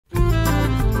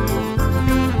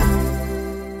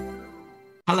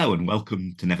Hello and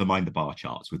welcome to Never Mind the Bar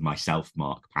Charts with myself,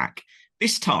 Mark Pack.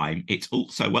 This time, it's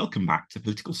also welcome back to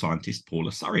political scientist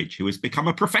Paula Surridge, who has become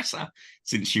a professor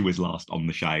since she was last on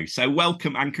the show. So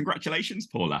welcome and congratulations,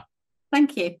 Paula.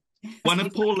 Thank you. One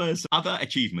of Paula's other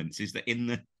achievements is that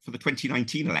for the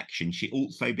 2019 election, she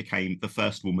also became the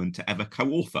first woman to ever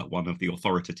co-author one of the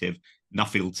authoritative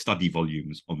Nuffield study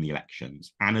volumes on the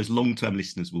elections. And as long-term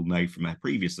listeners will know from her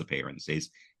previous appearances,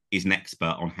 is an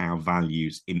expert on how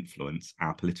values influence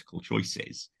our political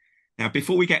choices. Now,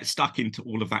 before we get stuck into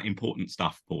all of that important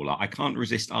stuff, Paula, I can't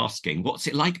resist asking, what's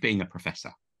it like being a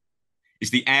professor? Is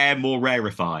the air more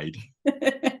rarefied?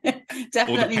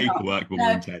 Definitely or the paperwork not.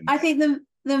 more intense? I think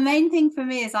the main thing for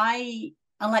me is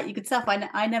unlike you good self,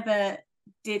 I never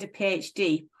did a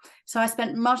PhD. So I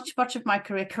spent much of my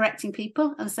career correcting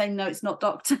people and saying, no, it's not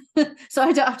doctor. So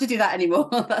I don't have to do that anymore.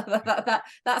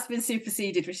 That's been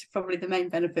superseded, which is probably the main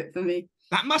benefit for me.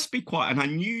 That must be quite an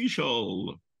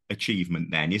unusual achievement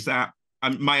then. Is that,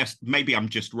 maybe I'm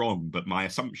just wrong, but my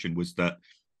assumption was that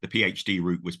the PhD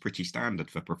route was pretty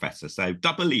standard for professors. So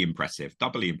doubly impressive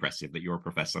that you're a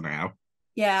professor now.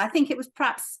 Yeah, I think it was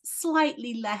perhaps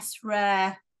slightly less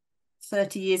rare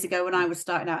 30 years ago when I was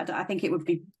starting out. I think it would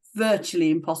be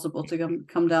virtually impossible to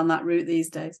come down that route these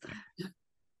days.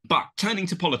 But turning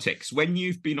to politics, when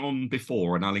you've been on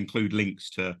before, and I'll include links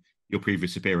to your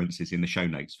previous appearances in the show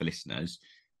notes for listeners,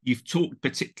 you've talked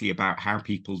particularly about how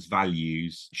people's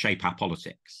values shape our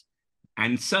politics.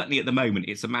 And certainly at the moment,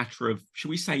 it's a matter of, shall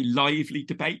we say, lively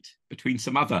debate between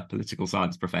some other political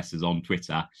science professors on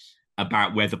Twitter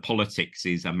about whether politics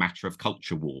is a matter of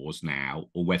culture wars now,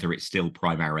 or whether it's still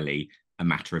primarily a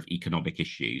matter of economic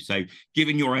issues. So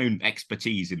given your own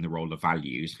expertise in the role of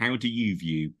values, how do you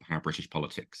view how British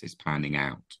politics is panning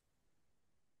out?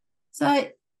 So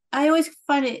I always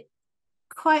find it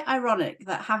quite ironic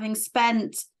that having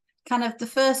spent kind of the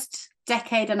first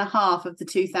decade and a half of the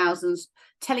 2000s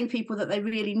telling people that they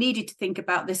really needed to think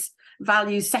about this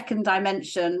values second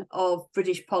dimension of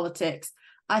British politics,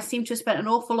 I seem to have spent an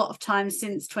awful lot of time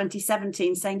since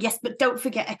 2017 saying, yes, but don't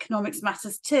forget economics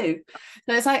matters too.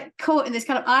 So it's like caught in this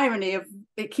kind of irony of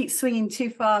it keeps swinging too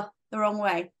far the wrong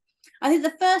way. I think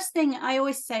the first thing I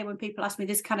always say when people ask me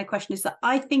this kind of question is that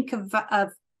I think of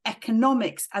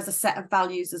economics as a set of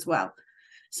values as well.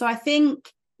 So I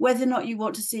think whether or not you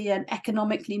want to see an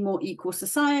economically more equal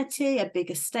society, a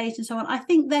bigger state and so on, I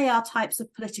think they are types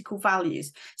of political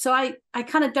values. So I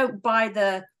kind of don't buy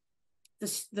the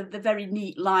very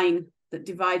neat line that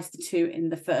divides the two in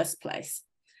the first place.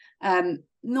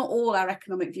 Not all our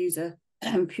economic views are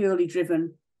purely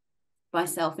driven by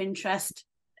self-interest.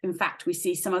 In fact, we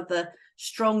see some of the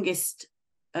strongest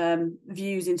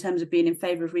views in terms of being in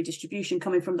favour of redistribution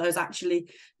coming from those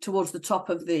actually towards the top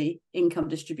of the income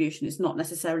distribution. It's not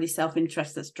necessarily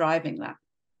self-interest that's driving that.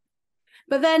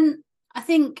 But then I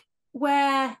think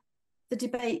where the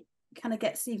debate kind of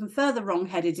gets even further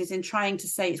wrong-headed is in trying to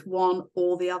say it's one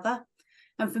or the other.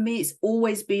 And for me, it's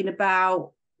always been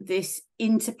about this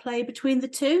interplay between the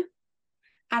two.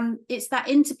 And it's that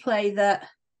interplay that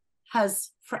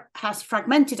has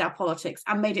fragmented our politics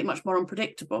and made it much more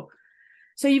unpredictable.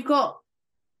 So you've got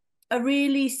a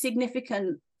really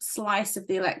significant slice of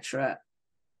the electorate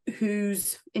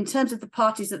whose, in terms of the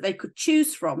parties that they could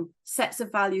choose from, sets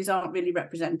of values aren't really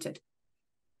represented.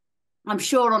 I'm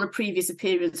sure on a previous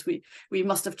appearance, we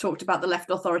must have talked about the left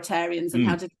authoritarians and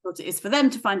how difficult it is for them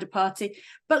to find a party.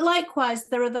 But likewise,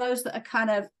 there are those that are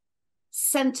kind of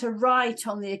centre-right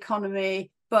on the economy,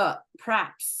 but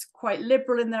perhaps quite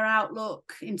liberal in their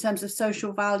outlook in terms of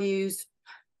social values,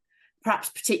 perhaps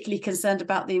particularly concerned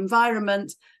about the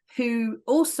environment, who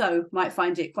also might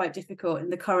find it quite difficult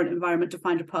in the current environment to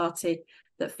find a party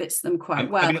that fits them quite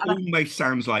well. I mean, it almost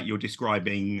sounds like you're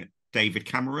describing David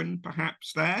Cameron,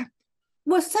 perhaps, there.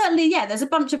 Well, certainly, yeah. There's a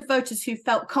bunch of voters who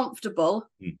felt comfortable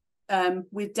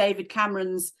with David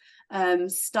Cameron's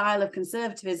style of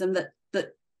conservatism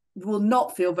that will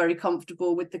not feel very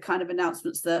comfortable with the kind of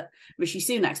announcements that Rishi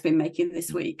Sunak's been making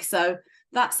this week. So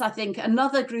that's, I think,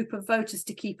 another group of voters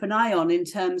to keep an eye on in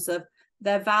terms of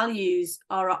their values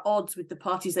are at odds with the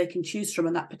parties they can choose from,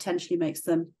 and that potentially makes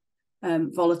them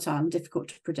volatile and difficult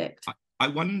to predict. I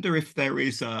wonder if there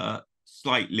is a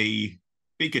slightly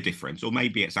bigger difference, or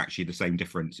maybe it's actually the same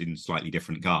difference in slightly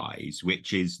different guise,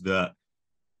 which is that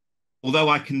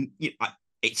although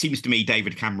it seems to me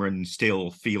David Cameron still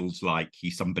feels like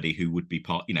he's somebody who would be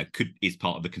is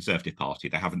part of the Conservative Party.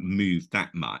 They haven't moved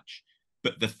that much.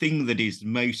 But the thing that is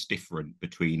most different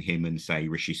between him and, say,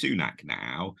 Rishi Sunak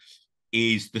now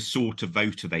is the sort of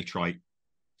voter they try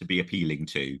to be appealing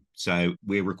to. So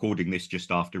we're recording this just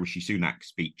after Rishi Sunak's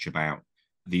speech about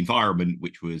the environment,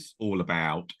 which was all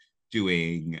about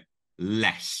doing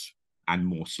less and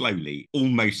more slowly,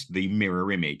 almost the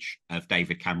mirror image of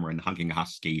David Cameron hugging a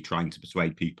husky, trying to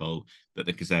persuade people that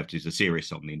the Conservatives are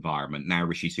serious on the environment. Now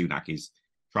Rishi Sunak is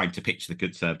trying to pitch the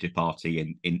Conservative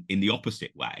Party in the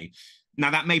opposite way. Now,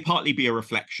 that may partly be a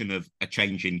reflection of a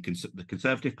change in the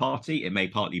Conservative Party. It may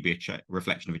partly be a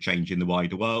reflection of a change in the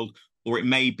wider world, or it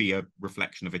may be a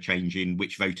reflection of a change in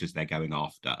which voters they're going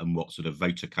after and what sort of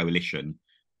voter coalition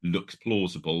looks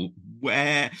plausible.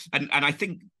 And I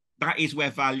think that is where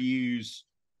values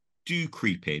do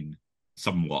creep in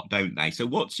somewhat, don't they? So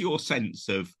what's your sense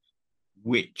of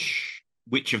which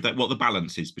of what the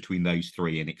balance is between those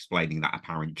three in explaining that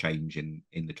apparent change in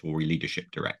the Tory leadership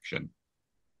direction?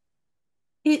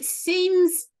 It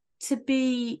seems to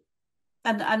be,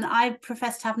 and I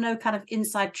profess to have no kind of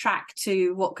inside track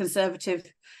to what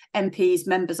Conservative MPs,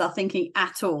 members are thinking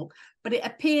at all, but it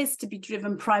appears to be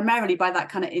driven primarily by that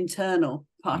kind of internal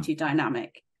party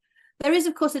dynamic. There is,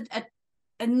 of course,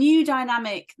 a new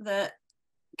dynamic that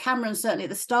Cameron certainly at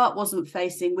the start wasn't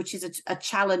facing, which is a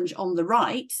challenge on the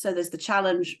right. So there's the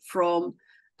challenge from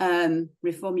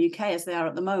Reform UK, as they are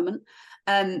at the moment,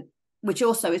 which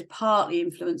also is partly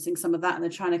influencing some of that. And they're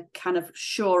trying to kind of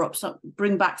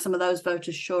bring back some of those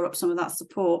voters, shore up some of that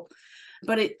support.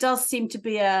 But it does seem to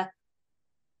be an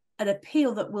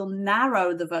appeal that will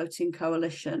narrow the voting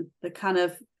coalition, the kind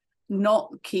of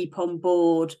not keep on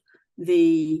board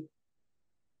the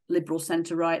liberal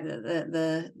centre right,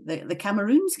 the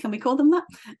Cameroons, can we call them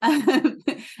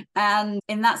that? And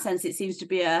in that sense, it seems to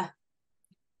be a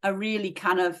really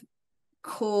kind of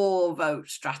core vote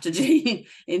strategy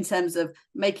in terms of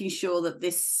making sure that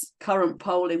this current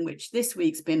polling, which this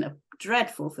week's been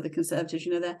dreadful for the Conservatives,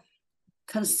 they're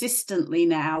consistently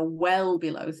now well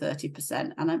below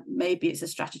 30%, and maybe it's a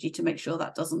strategy to make sure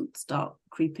that doesn't start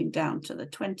creeping down to the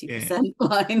 20%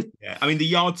 line. Yeah, I mean, the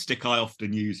yardstick I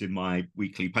often use in my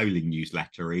weekly polling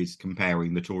newsletter is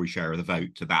comparing the Tory share of the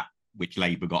vote to that which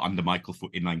Labour got under Michael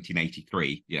Foot in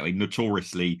 1983, a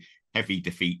notoriously heavy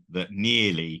defeat that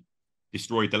nearly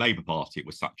destroyed the Labour Party. It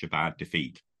was such a bad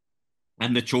defeat.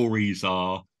 And the Tories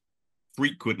are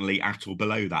frequently at or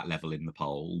below that level in the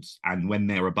polls, and when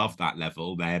they're above that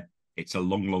level, it's a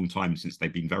long time since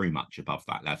they've been very much above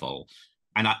that level.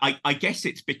 And I guess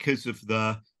it's because of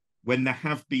when there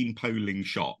have been polling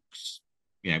shocks,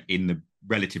 in the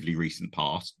relatively recent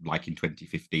past, like in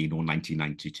 2015 or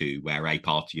 1992, where a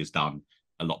party has done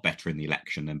a lot better in the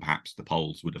election than perhaps the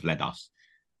polls would have led us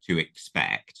to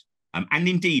expect. And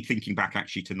indeed, thinking back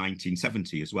actually to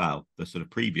 1970 as well, the sort of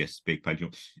previous big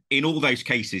polling, in all those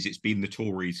cases, it's been the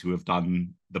Tories who have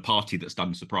done the party that's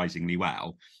done surprisingly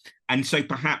well. And so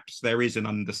perhaps there is an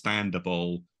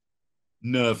understandable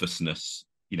nervousness,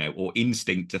 or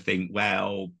instinct to think,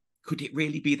 well, could it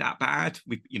really be that bad?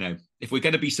 If we're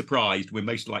going to be surprised, we're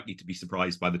most likely to be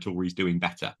surprised by the Tories doing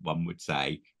better, one would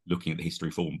say, looking at the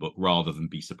history form book, rather than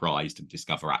be surprised and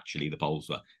discover actually the polls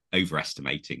were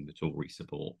overestimating the Tory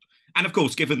support. And of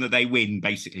course, given that they win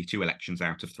basically 2 elections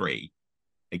out of 3,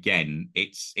 again,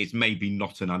 it's maybe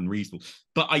not an unreasonable.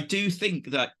 But I do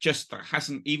think that just that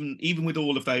hasn't, even with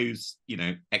all of those,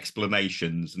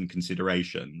 explanations and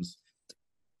considerations,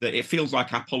 that it feels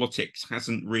like our politics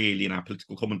hasn't really, and our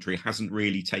political commentary hasn't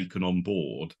really taken on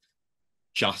board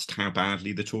just how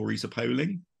badly the Tories are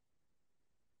polling.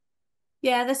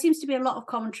 Yeah, there seems to be a lot of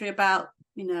commentary about,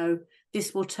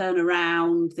 this will turn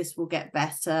around, this will get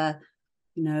better,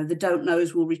 the don't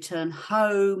knows will return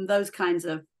home, those kinds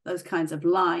of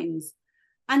lines.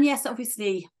 And yes,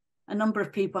 obviously, a number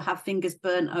of people have fingers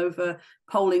burnt over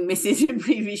polling misses in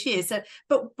previous years. So,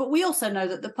 but we also know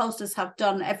that the pollsters have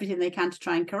done everything they can to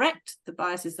try and correct the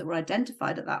biases that were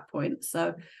identified at that point.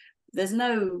 So there's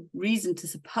no reason to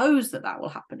suppose that will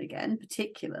happen again,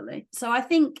 particularly. So I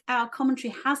think our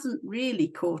commentary hasn't really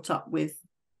caught up with,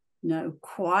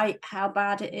 quite how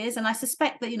bad it is. And I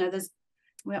suspect that,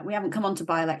 we haven't come on to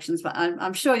by-elections, but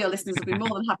I'm sure your listeners will be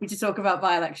more than happy to talk about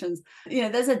by-elections.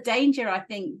 There's a danger, I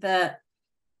think, that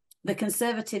the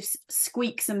Conservatives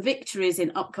squeak some victories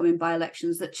in upcoming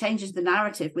by-elections that changes the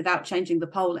narrative without changing the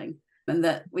polling, and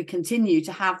that we continue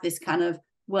to have this kind of,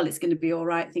 well, it's going to be all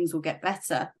right, things will get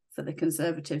better for the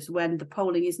Conservatives, when the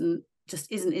polling isn't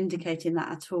indicating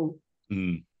that at all.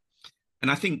 Mm. And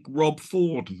I think Rob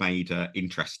Ford made an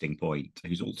interesting point,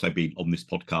 who's also been on this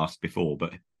podcast before,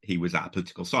 but he was at a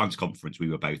political science conference we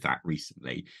were both at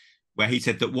recently, where he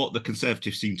said that what the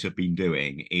Conservatives seem to have been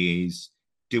doing is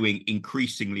doing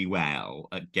increasingly well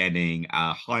at getting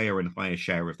a higher and higher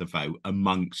share of the vote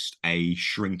amongst a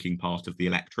shrinking part of the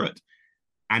electorate.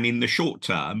 And in the short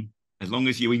term, as long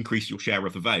as you increase your share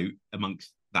of the vote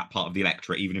amongst that part of the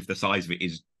electorate, even if the size of it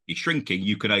is shrinking,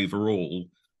 you could overall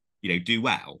do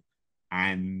well.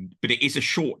 But it is a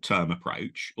short-term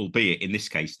approach, albeit in this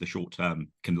case, the short term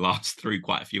can last through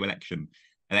quite a few election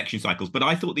cycles. But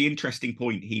I thought the interesting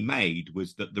point he made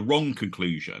was that the wrong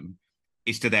conclusion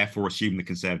is to therefore assume the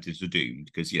Conservatives are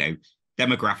doomed, because,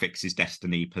 demographics is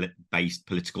destiny-based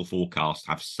political forecasts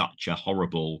have such a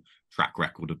horrible track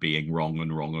record of being wrong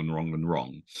and wrong and wrong and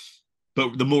wrong.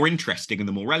 But the more interesting and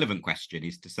the more relevant question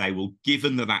is to say, well,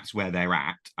 given that that's where they're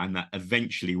at and that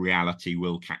eventually reality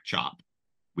will catch up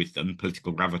with them,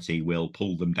 political gravity will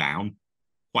pull them down,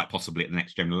 quite possibly at the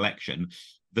next general election.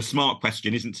 The smart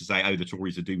question isn't to say, oh, the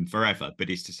Tories are doomed forever, but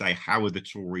is to say, how are the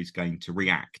Tories going to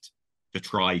react to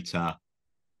try to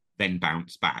then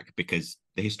bounce back? Because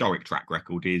the historic track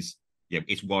record is,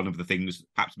 it's one of the things,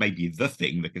 perhaps maybe the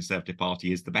thing the Conservative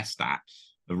Party is the best at,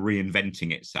 of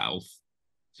reinventing itself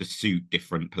to suit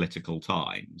different political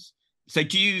times. So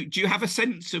do you have a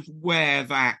sense of where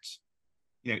that,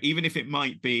 even if it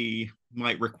might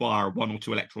require one or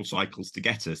two electoral cycles to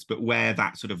get us, but where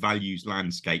that sort of values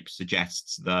landscape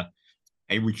suggests that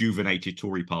a rejuvenated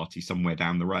Tory party somewhere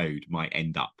down the road might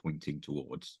end up pointing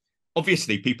towards?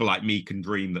 Obviously, people like me can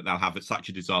dream that they'll have such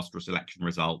a disastrous election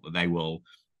result that they will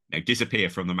disappear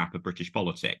from the map of British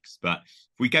politics. But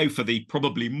if we go for the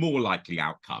probably more likely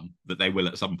outcome, that they will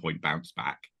at some point bounce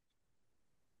back.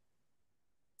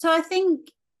 So I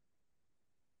think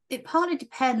it partly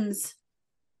depends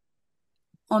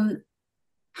on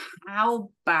how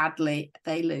badly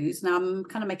they lose. Now, I'm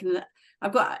kind of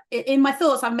in my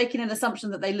thoughts, I'm making an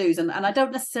assumption that they lose, and I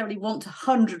don't necessarily want to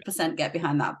 100% get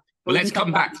behind that. Well, let's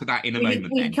come back to that in a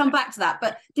moment. We can come back to that,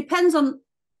 but depends on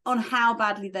how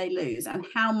badly they lose and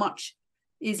how much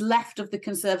is left of the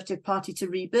Conservative Party to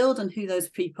rebuild and who those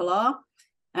people are.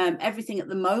 Everything at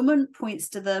the moment points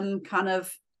to them kind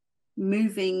of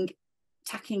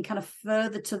tacking kind of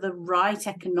further to the right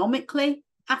economically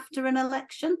after an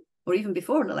election, or even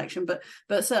before an election, but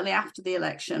certainly after the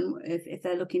election, if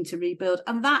they're looking to rebuild.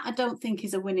 And that, I don't think,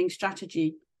 is a winning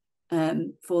strategy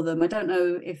for them. I don't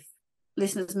know if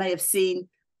listeners may have seen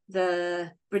the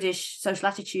British Social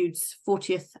Attitudes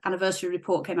 40th anniversary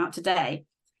report came out today,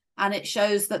 and it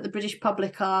shows that the British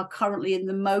public are currently in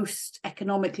the most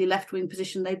economically left-wing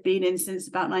position they've been in since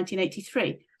about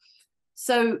 1983.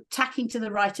 So tacking to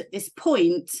the right at this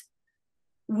point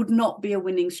would not be a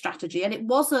winning strategy. And it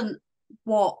wasn't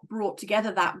what brought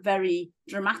together that very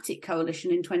dramatic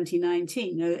coalition in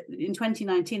 2019. In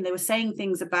 2019, they were saying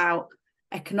things about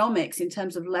economics in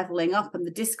terms of levelling up and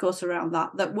the discourse around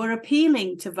that were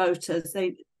appealing to voters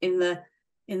in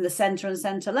the centre and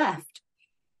centre left.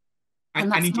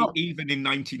 And indeed, even in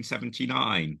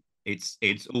 1979,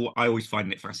 it's all, I always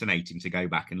find it fascinating to go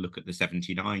back and look at the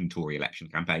 79 Tory election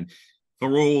campaign.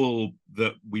 For all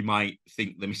that we might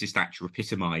think that Mrs. Thatcher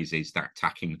epitomises that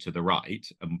tacking to the right,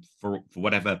 and for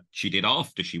whatever she did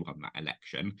after she won that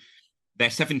election,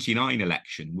 their 79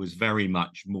 election was very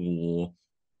much more,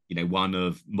 one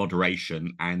of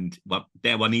moderation and, well,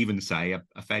 dare one even say,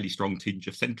 a fairly strong tinge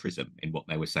of centrism in what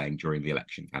they were saying during the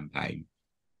election campaign.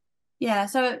 Yeah,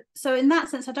 so in that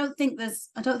sense, I don't think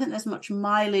there's much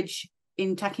mileage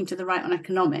in tacking to the right on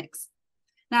economics.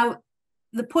 Now,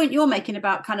 the point you're making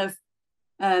about kind of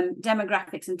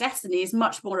demographics and destiny is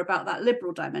much more about that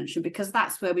liberal dimension, because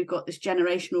that's where we've got this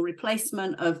generational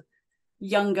replacement of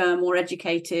younger, more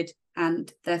educated,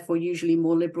 and therefore usually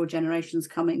more liberal generations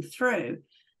coming through.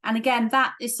 And again,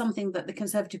 that is something that the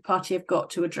Conservative Party have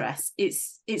got to address.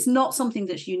 It's not something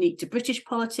that's unique to British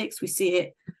politics. We see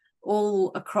it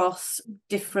all across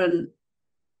different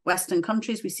Western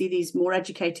countries. We see these more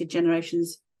educated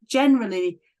generations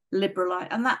generally liberal,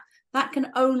 and that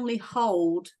can only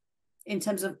hold in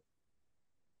terms of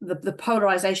the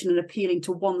polarization and appealing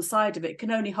to one side of it,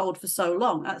 can only hold for so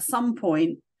long. At some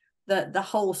point, the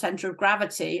whole center of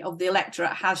gravity of the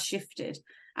electorate has shifted,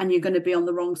 and you're going to be on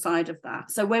the wrong side of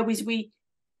that. So where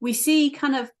we see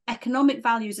kind of economic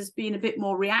values as being a bit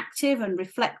more reactive and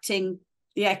reflecting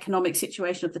the economic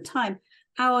situation of the time,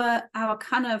 our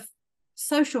kind of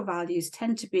social values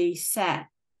tend to be set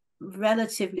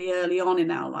relatively early on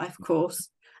in our life course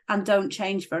and don't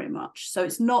change very much. So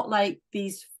it's not like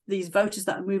these voters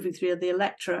that are moving through the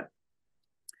electorate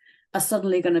are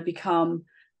suddenly going to become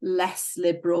less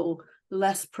liberal,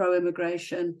 less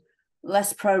pro-immigration,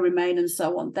 less pro-Remain, and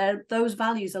so on. Those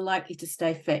values are likely to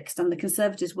stay fixed, and the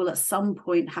Conservatives will at some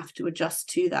point have to adjust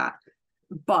to that.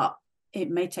 But it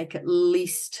may take at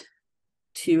least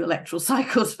 2 electoral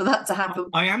cycles for that to happen.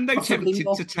 I am, though, tempted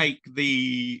to take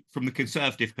from the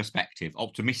Conservative perspective,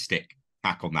 optimistic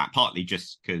tack on that, partly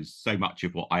just because so much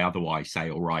of what I otherwise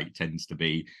say or write tends to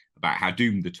be about how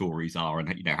doomed the Tories are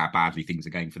and how badly things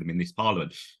are going for them in this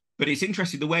Parliament. But it's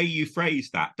interesting, the way you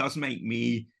phrase that does make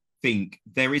me think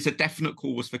there is a definite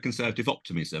cause for Conservative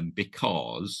optimism,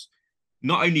 because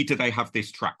not only do they have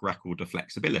this track record of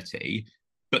flexibility,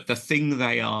 but the thing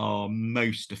they are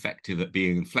most effective at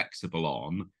being flexible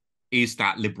on is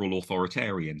that liberal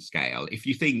authoritarian scale. If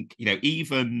you think,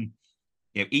 even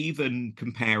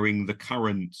comparing the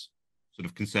current sort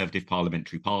of Conservative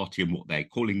parliamentary party and what they're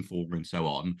calling for and so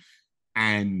on,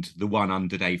 and the one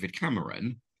under David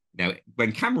Cameron,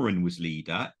 when Cameron was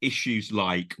leader, issues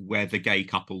like whether gay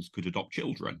couples could adopt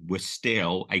children were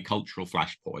still a cultural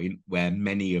flashpoint where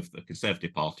many of the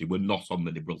Conservative Party were not on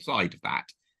the Liberal side of that.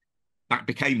 That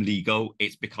became legal.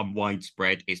 It's become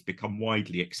widespread. It's become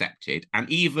widely accepted. And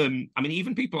even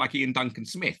people like Ian Duncan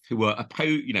Smith, who were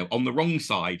on the wrong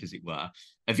side, as it were,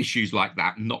 of issues like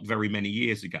that not very many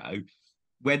years ago,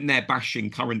 when they're bashing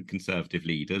current Conservative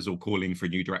leaders or calling for a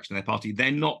new direction of their party,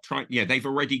 they're not trying, they've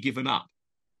already given up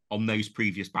on those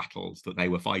previous battles that they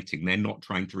were fighting. They're not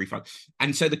trying to refight.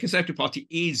 And so the Conservative Party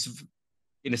is,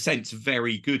 in a sense,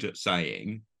 very good at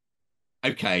saying,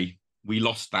 okay, we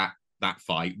lost that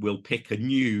fight. We'll pick a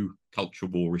new cultural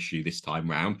war issue this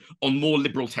time round on more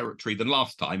liberal territory than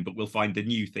last time, but we'll find a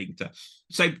new thing to.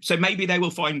 So maybe they will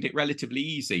find it relatively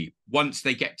easy once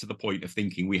they get to the point of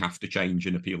thinking we have to change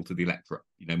and appeal to the electorate,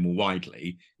 more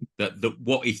widely. That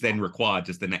what is then required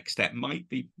as the next step might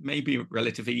be maybe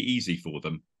relatively easy for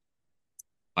them.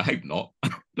 I hope not,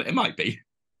 but it might be.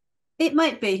 It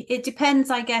might be. It depends,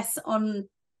 I guess, on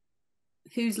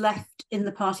who's left in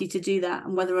the party to do that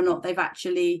and whether or not they've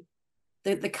actually,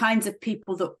 the kinds of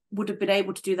people that would have been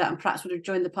able to do that and perhaps would have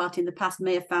joined the party in the past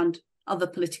may have found other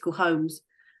political homes.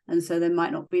 And so there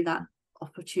might not be that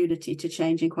opportunity to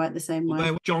change in quite the same way.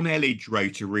 Although John Elledge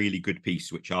wrote a really good piece,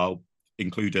 which I'll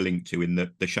include a link to in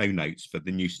the show notes for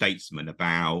the New Statesman,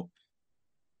 about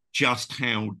just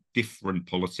how different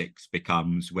politics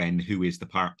becomes when who is the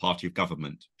party of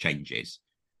government changes.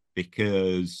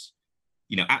 Because,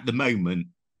 at the moment,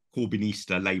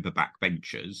 Corbynista Labour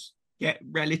backbenchers get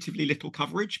relatively little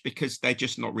coverage because they're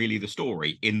just not really the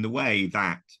story, in the way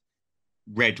that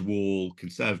red wall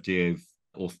Conservative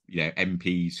or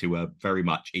MPs who are very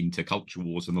much into culture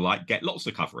wars and the like get lots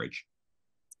of coverage.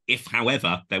 If,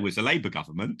 however, there was a Labour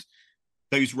government,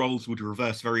 those roles would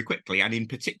reverse very quickly. And in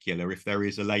particular, if there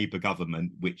is a Labour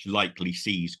government which likely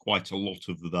sees quite a lot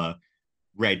of the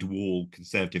red wall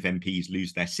Conservative MPs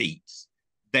lose their seats,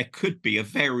 there could be a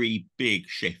very big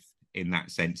shift in that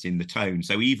sense in the tone.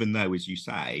 So even though, as you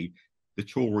say, the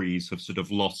Tories have sort of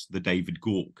lost the David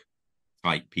Gauke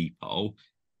type people,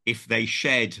 if they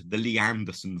shed the Lee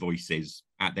Anderson voices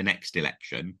at the next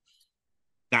election,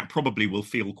 that probably will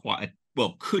feel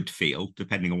could feel,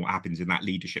 depending on what happens in that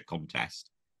leadership contest,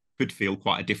 could feel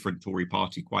quite a different Tory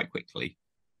party quite quickly.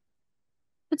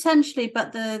 Potentially,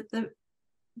 but the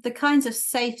kinds of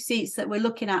safe seats that we're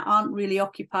looking at aren't really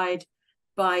occupied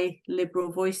by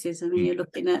Liberal voices. I mean, you're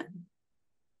looking at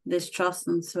Liz Truss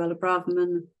and Suella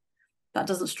Braverman. That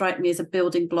doesn't strike me as a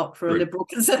building block for a Liberal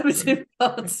Conservative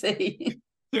party.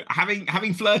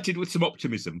 Having flirted with some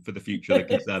optimism for the future of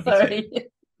the Conservative,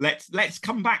 let's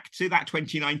come back to that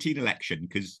 2019 election,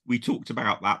 because we talked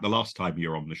about that the last time you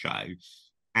were on the show,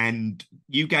 and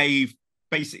you gave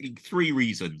basically 3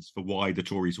 reasons for why the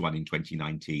Tories won in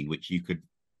 2019, which you could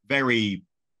very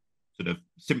sort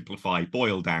of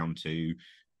boil down to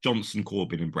Johnson,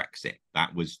 Corbyn and Brexit.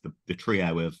 That was the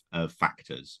trio of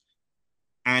factors.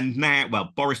 And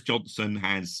now, Boris Johnson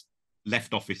has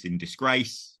left office in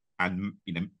disgrace and,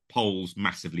 polls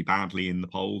massively badly in the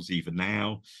polls even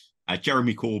now.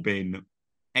 Jeremy Corbyn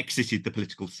exited the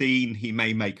political scene. He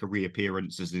may make a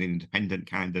reappearance as an independent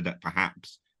candidate,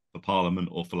 perhaps for Parliament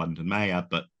or for London Mayor,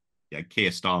 but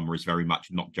Keir Starmer is very much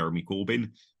not Jeremy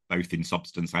Corbyn, both in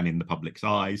substance and in the public's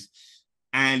eyes.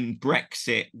 And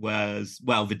Brexit was,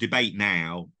 the debate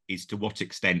now is to what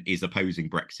extent is opposing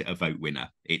Brexit a vote winner.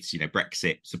 It's,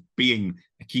 Brexit, so being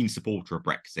a keen supporter of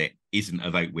Brexit isn't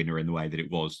a vote winner in the way that it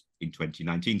was in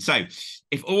 2019. So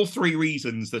if all 3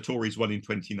 reasons the Tories won in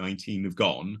 2019 have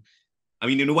gone, I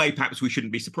mean, in a way, perhaps we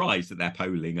shouldn't be surprised that they're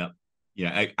polling up,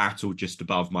 at or just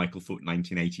above Michael Foot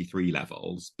 1983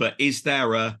 levels. But is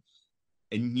there a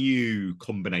new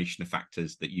combination of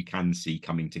factors that you can see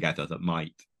coming together that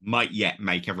might yet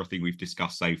make everything we've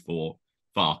discussed so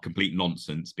far complete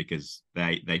nonsense because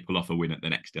they pull off a win at the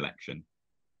next election?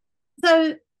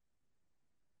 So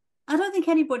I don't think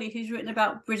anybody who's written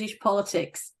about British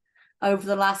politics over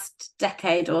the last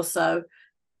decade or so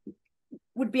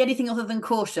would be anything other than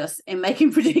cautious in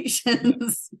making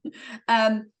predictions.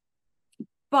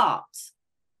 But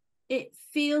it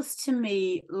feels to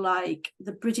me like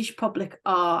the British public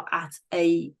are at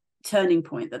a turning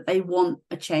point, that they want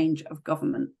a change of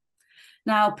government.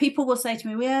 Now, people will say to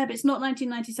me, well, yeah, but it's not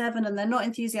 1997 and they're not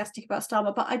enthusiastic about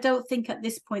Starmer. But I don't think at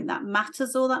this point that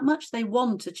matters all that much. They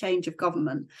want a change of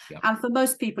government. Yep. And for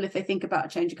most people, if they think about a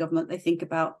change of government, they think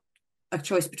about a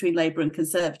choice between Labour and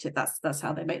Conservative. That's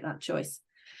how they make that choice.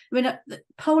 I mean,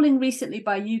 polling recently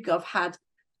by YouGov had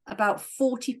about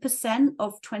 40%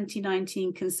 of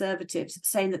 2019 Conservatives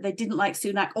saying that they didn't like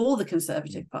Sunak or the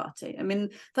Conservative Party. I mean,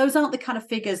 those aren't the kind of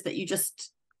figures that you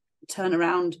just turn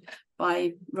around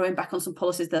by rowing back on some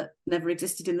policies that never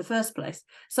existed in the first place.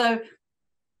 So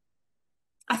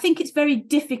I think it's very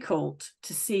difficult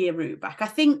to see a route back. I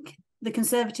think the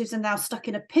Conservatives are now stuck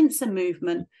in a pincer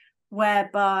movement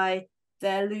whereby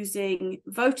they're losing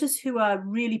voters who are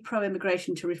really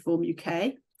pro-immigration to Reform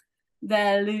UK.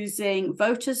 They're losing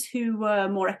voters who were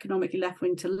more economically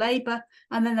left-wing to Labour,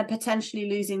 and then they're potentially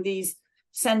losing these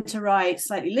centre-right,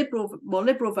 slightly liberal, more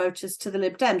liberal voters to the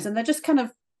Lib Dems, and they're just kind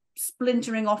of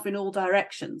splintering off in all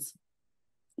directions.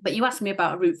 But you asked me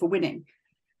about a route for winning,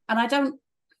 and I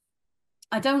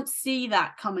don't see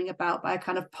that coming about by a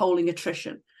kind of polling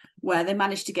attrition, where they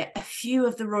managed to get a few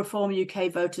of the Reform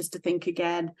UK voters to think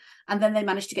again, and then they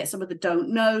managed to get some of the don't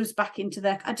knows back into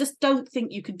their. I just don't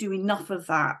think you could do enough of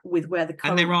that with where the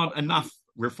current. And there aren't enough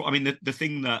reform. I mean, the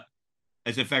thing that,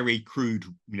 as a very crude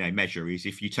measure, is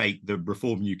if you take the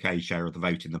Reform UK share of the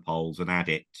vote in the polls and add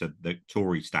it to the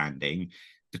Tory standing,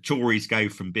 the Tories go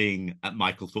from being at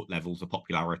Michael Foot levels of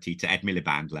popularity to Ed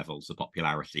Miliband levels of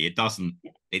popularity. It doesn't.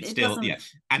 It's still doesn't. Yeah,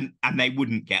 and they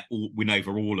wouldn't win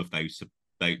over all of those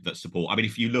that support. I mean,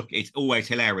 if you look, it's always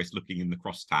hilarious looking in the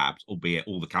crosstabs, albeit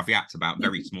all the caveats about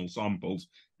very small samples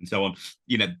and so on.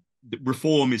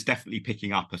 Reform is definitely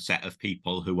picking up a set of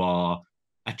people who are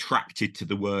attracted to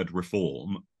the word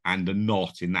reform and are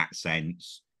not, in that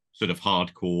sense, sort of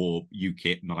hardcore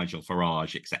UKIP, Nigel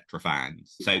Farage, etc.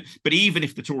 fans. So, but even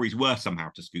if the Tories were somehow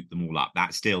to scoop them all up,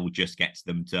 that still just gets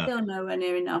them to still nowhere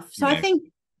near enough. So I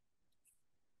think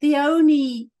the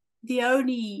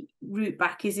only route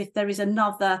back is if there is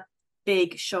another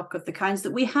big shock of the kinds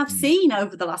that we have seen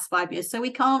over the last 5 years. So we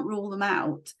can't rule them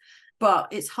out, but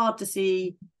it's hard to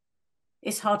see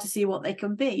what they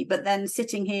can be. But then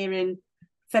sitting here in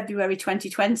February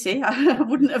 2020, I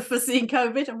wouldn't have foreseen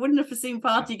COVID. I wouldn't have foreseen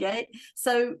Partygate.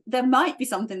 So there might be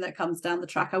something that comes down the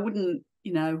track. I wouldn't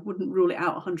rule it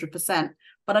out 100%.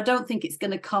 But I don't think it's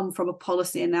going to come from a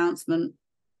policy announcement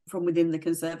from within the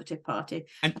Conservative Party.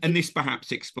 And this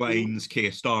perhaps explains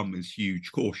Keir Starmer's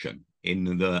huge caution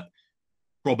in that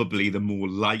probably the more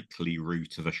likely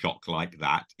route of a shock like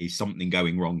that is something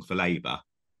going wrong for Labour.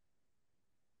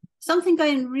 Something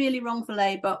going really wrong for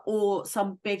Labour, or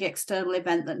some big external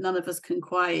event that none of us can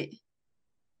quite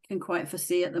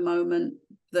foresee at the moment.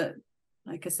 That,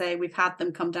 like I say, we've had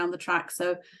them come down the track.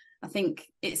 So I think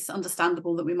it's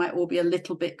understandable that we might all be a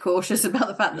little bit cautious about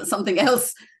the fact that something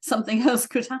else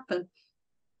could happen.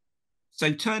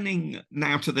 So turning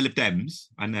now to the Lib Dems,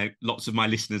 I know lots of my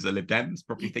listeners are Lib Dems,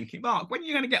 probably thinking, Mark, when are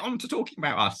you going to get on to talking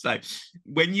about us? So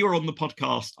when you were on the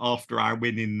podcast after our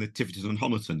win in the Tiverton and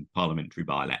Honiton parliamentary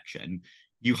by-election,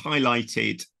 you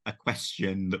highlighted a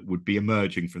question that would be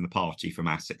emerging from the party from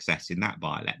our success in that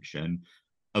by-election,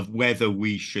 of whether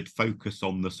we should focus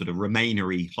on the sort of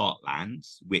Remainery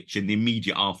heartlands, which in the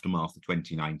immediate aftermath of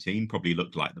 2019 probably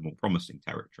looked like the more promising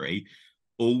territory,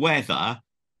 or whether,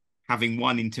 having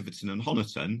won in Tiverton and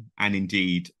Honiton, and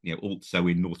indeed also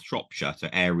in North Shropshire, so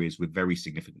areas with very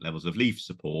significant levels of Leave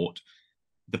support,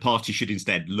 the party should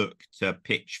instead look to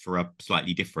pitch for a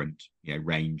slightly different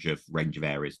range of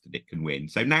areas that it can win.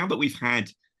 So now that we've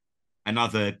had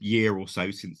another year or so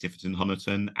since Tiverton and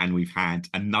Honiton, and we've had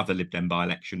another Lib Dem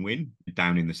by-election win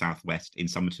down in the southwest in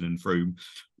Somerton and Frome,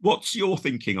 what's your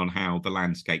thinking on how the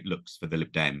landscape looks for the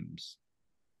Lib Dems?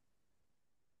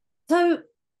 So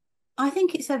I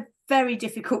think it's a very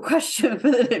difficult question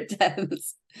for the Lib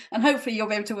Dems, and hopefully you'll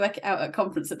be able to work it out at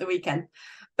conference at the weekend.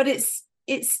 But it's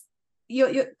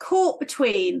you're caught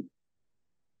between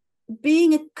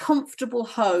being a comfortable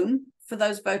home for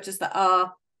those voters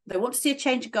they want to see a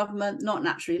change of government, not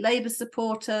naturally Labour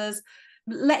supporters,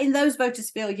 letting those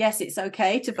voters feel, yes, it's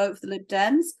okay to vote for the Lib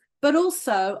Dems, but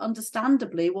also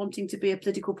understandably wanting to be a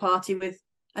political party with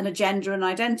an agenda and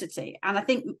identity. And I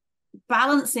think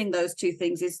balancing those two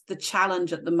things is the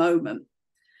challenge at the moment.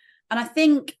 And I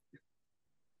think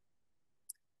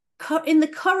in the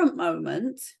current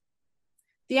moment,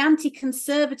 the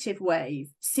anti-conservative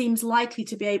wave seems likely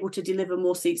to be able to deliver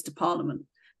more seats to Parliament,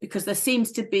 because there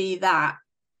seems to be that,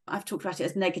 I've talked about it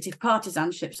as negative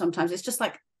partisanship sometimes. It's just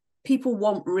like people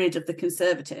want rid of the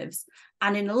Conservatives.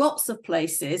 And in lots of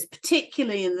places,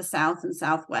 particularly in the south and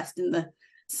southwest, in the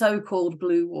so-called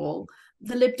blue wall,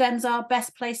 the Lib Dems are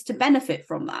best placed to benefit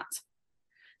from that.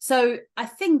 So I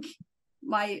think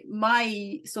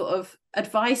my sort of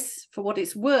advice, for what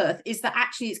it's worth, is that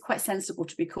actually it's quite sensible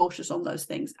to be cautious on those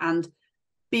things and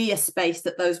be a space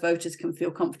that those voters can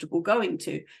feel comfortable going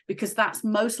to, because that's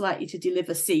most likely to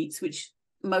deliver seats, which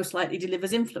most likely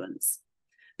delivers influence.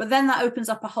 But then that opens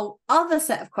up a whole other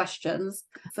set of questions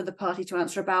for the party to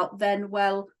answer about then,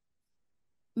 well,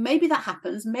 maybe that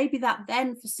happens. Maybe that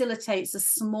then facilitates a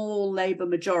small Labour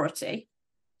majority.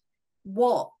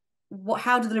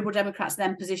 How do the Liberal Democrats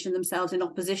then position themselves in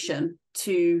opposition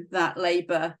to that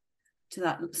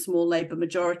small Labour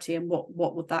majority, and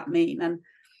what would that mean? And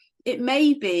it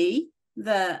may be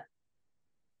that,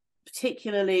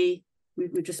 particularly,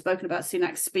 we've just spoken about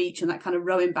Sunak's speech and that kind of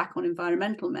rowing back on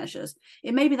environmental measures.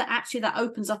 It may be that actually that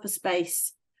opens up a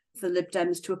space for the Lib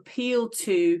Dems to appeal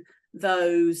to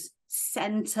those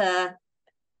centre,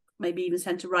 maybe even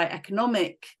centre-right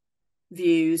economic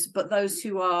views, but those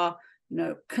who are,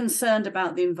 concerned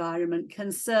about the environment,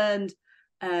 concerned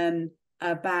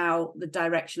about the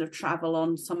direction of travel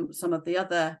on some of the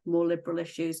other more liberal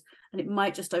issues. And it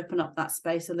might just open up that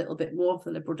space a little bit more for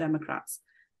the Liberal Democrats.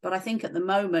 But I think at the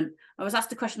moment, I was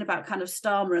asked a question about kind of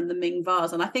Starmer and the Ming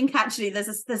Vase, and I think actually there's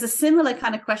a similar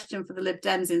kind of question for the Lib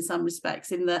Dems in some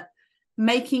respects, in that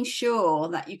making sure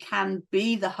that you can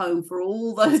be the home for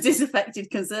all those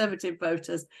disaffected Conservative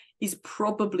voters is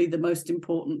probably the most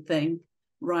important thing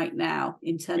right now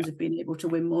in terms of being able to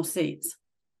win more seats.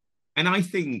 And I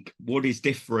think what is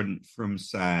different from,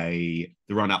 say,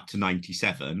 the run-up to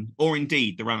 97, or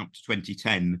indeed the run-up to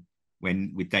 2010,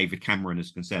 when with David Cameron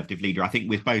as Conservative leader, I think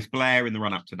with both Blair in the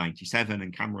run-up to 97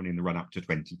 and Cameron in the run-up to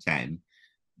 2010,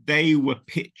 they were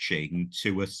pitching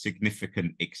to a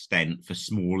significant extent for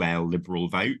small L Liberal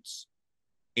votes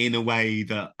in a way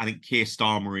that I think Keir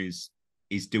Starmer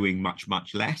is doing much,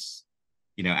 much less,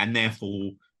 and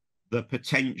therefore the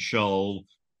potential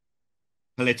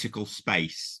political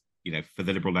space, for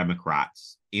the Liberal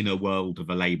Democrats in a world of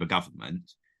a Labour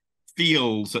government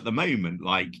feels at the moment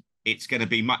like it's going to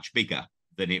be much bigger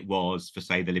than it was for,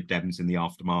 say, the Lib Dems in the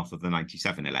aftermath of the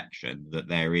 97 election, that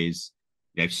there is,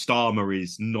 Starmer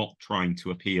is not trying to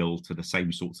appeal to the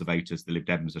same sorts of voters the Lib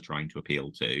Dems are trying to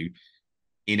appeal to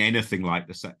in anything like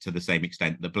to the same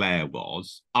extent that Blair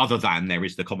was, other than there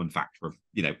is the common factor of,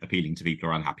 appealing to people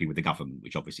who are unhappy with the government,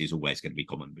 which obviously is always going to be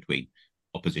common between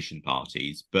opposition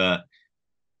parties. But,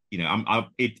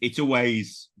 it's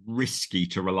always risky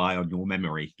to rely on your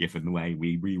memory, given the way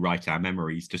we rewrite our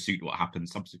memories to suit what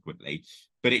happens subsequently.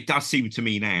 But it does seem to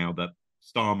me now that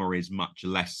Starmer is much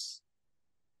less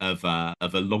of a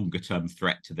longer-term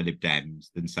threat to the Lib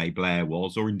Dems than, say, Blair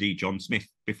was, or indeed John Smith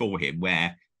before him,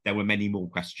 where there were many more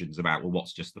questions about, well,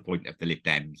 what's just the point of the Lib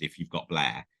Dems if you've got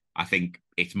Blair? I think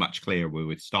it's much clearer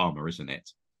with Starmer, isn't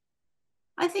it?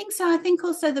 I think so. I think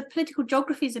also the political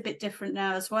geography is a bit different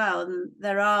now as well. And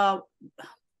there are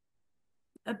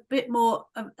a bit more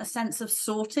of a sense of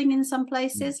sorting in some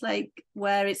places, like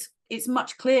where it's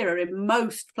much clearer in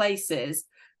most places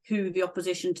who the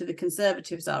opposition to the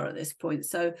Conservatives are at this point.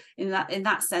 So in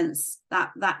that sense,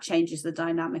 that changes the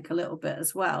dynamic a little bit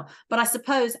as well. But I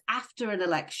suppose after an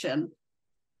election,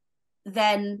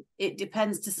 then it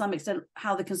depends to some extent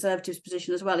how the Conservatives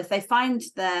position as well. If they find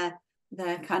their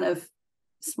kind of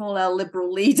small L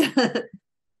Liberal leader,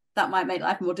 that might make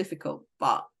life more difficult.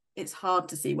 But it's hard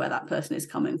to see where that person is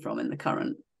coming from in the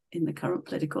current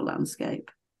political landscape.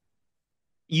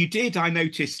 You did, I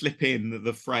noticed, slip in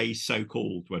the phrase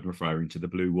so-called when referring to the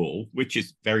blue wall, which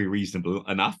is very reasonable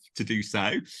enough to do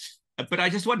so. But I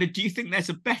just wondered, do you think there's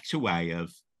a better way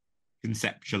of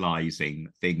conceptualizing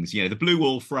things? The blue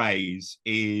wall phrase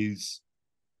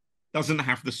doesn't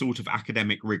have the sort of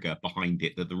academic rigor behind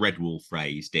it that the red wall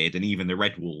phrase did. And even the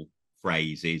red wall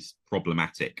phrase is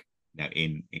problematic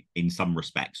in some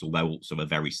respects, although also a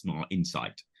very smart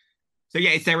insight. So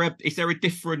yeah, is there a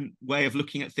different way of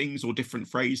looking at things or different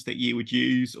phrase that you would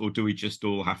use, or do we just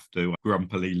all have to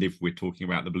grumpily live with talking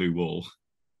about the blue wall?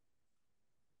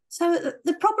 So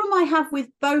the problem I have with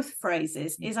both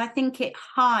phrases is I think it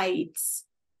hides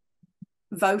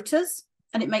voters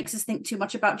and it makes us think too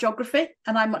much about geography.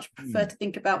 And I much prefer to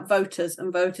think about voters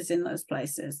and voters in those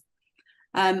places.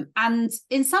 And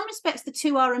in some respects, the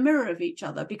two are a mirror of each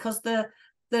other, because the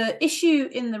issue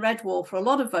in the red wall for a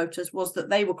lot of voters was that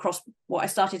they were what I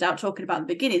started out talking about at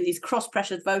the beginning, these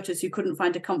cross-pressured voters who couldn't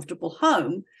find a comfortable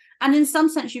home. And in some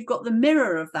sense, you've got the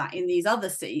mirror of that in these other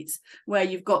seats where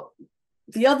you've got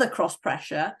the other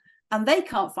cross-pressure and they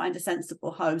can't find a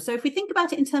sensible home. So if we think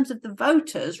about it in terms of the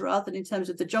voters rather than in terms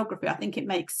of the geography, I think it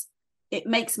makes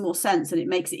more sense and it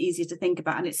makes it easier to think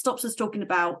about. And it stops us talking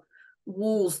about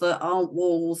walls that aren't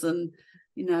walls, and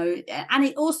and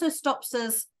it also stops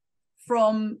us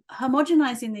from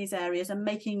homogenizing these areas and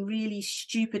making really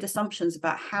stupid assumptions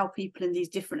about how people in these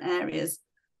different areas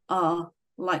are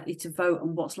likely to vote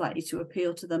and what's likely to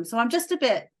appeal to them. So I'm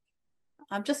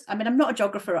not a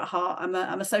geographer at heart. I'm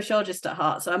a sociologist at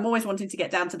heart. So I'm always wanting to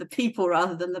get down to the people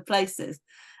rather than the places.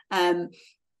 And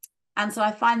so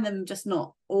I find them just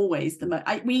not always the most.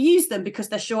 We use them because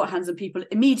they're shorthands and people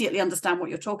immediately understand what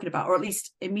you're talking about, or at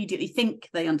least immediately think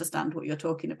they understand what you're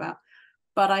talking about.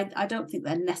 But I don't think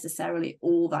they're necessarily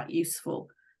all that useful.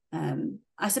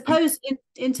 I suppose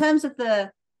in terms of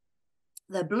the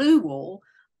blue wall,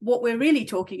 what we're really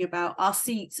talking about are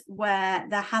seats where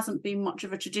there hasn't been much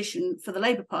of a tradition for the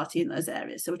Labour Party in those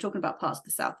areas. So we're talking about parts of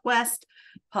the southwest,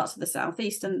 parts of the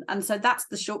southeast, and so that's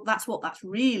what that's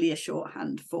really a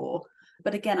shorthand for.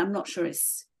 But again, I'm not sure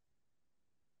it's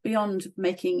beyond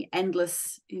making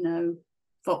endless,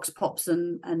 vox pops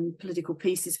and political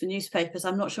pieces for newspapers.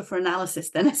 I'm not sure for analysis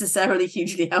they're necessarily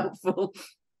hugely helpful.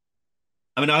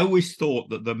 I mean, I always thought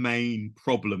that the main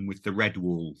problem with the red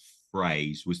wall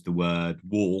phrase was the word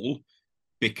wall,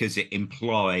 because it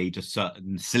implied a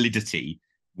certain solidity,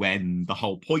 when the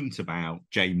whole point about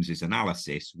James's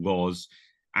analysis was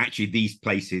actually these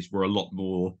places were a lot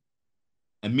more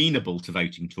amenable to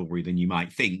voting Tory than you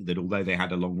might think, that although they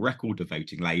had a long record of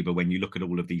voting Labour, when you look at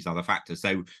all of these other factors.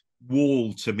 So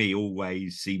wall to me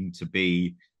always seemed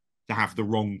to have the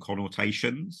wrong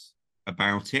connotations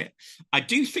about it. I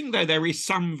do think, though, there is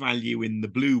some value in the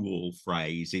blue wall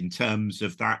phrase in terms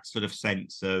of that sort of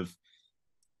sense of,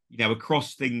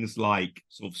 across things like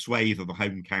sort of swathe of the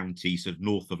home county, sort of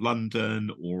north of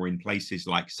London, or in places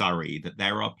like Surrey, that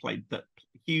there are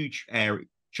huge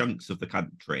chunks of the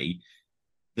country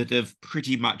that have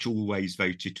pretty much always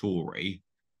voted Tory,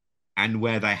 and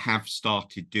where they have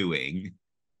started doing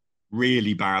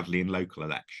really badly in local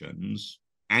elections,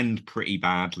 and pretty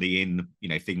badly in,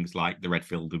 things like the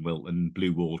Redfield and Wilton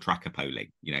blue wall tracker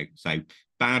polling, so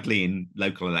badly in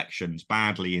local elections,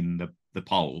 badly in the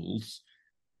polls.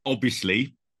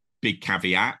 Obviously, big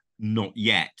caveat, not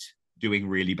yet doing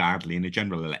really badly in a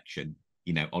general election,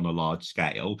 on a large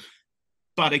scale.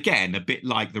 But again, a bit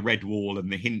like the red wall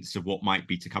and the hints of what might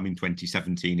be to come in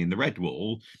 2017 in the red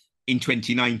wall, in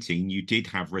 2019, you did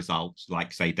have results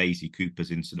like, say, Daisy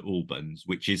Cooper's in St Albans,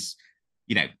 which is,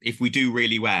 if we do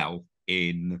really well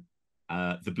in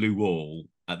the blue wall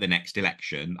at the next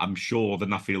election, I'm sure the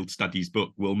Nuffield Studies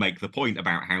book will make the point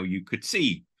about how you could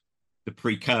see the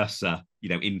precursor,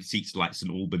 in seats like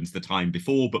St Albans the time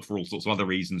before, but for all sorts of other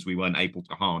reasons, we weren't able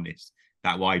to harness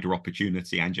that wider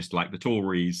opportunity. And just like the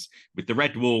Tories with the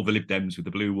red wall, the Lib Dems with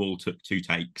the blue wall took 2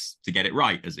 takes to get it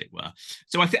right, as it were.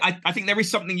 So I think there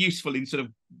is something useful in sort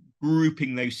of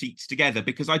grouping those seats together,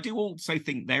 because I do also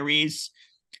think there is,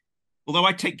 although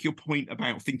I take your point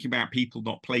about thinking about people,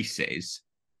 not places,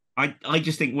 I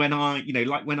just think when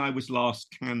when I was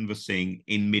last canvassing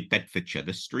in Mid Bedfordshire,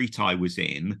 the street I was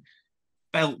in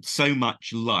felt so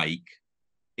much like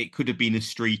it could have been a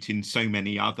street in so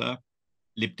many other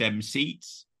Lib Dem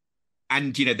seats.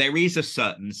 And, there is a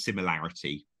certain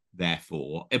similarity,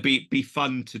 therefore. It'd be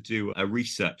fun to do a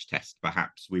research test,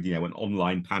 perhaps, with, an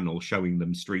online panel showing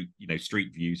them street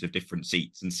views of different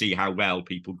seats and see how well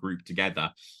people group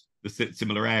together the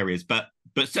similar areas. But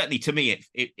certainly to me,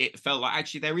 it felt like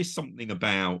actually there is something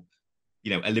about,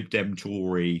 a Lib Dem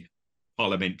Tory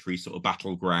parliamentary sort of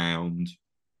battleground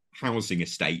housing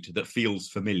estate that feels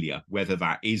familiar, whether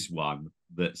that is one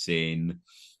that's in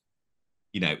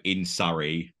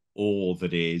Surrey, or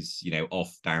that is,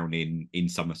 off down in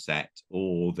Somerset,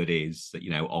 or that is,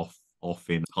 off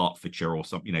in Hertfordshire or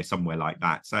somewhere like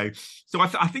that. So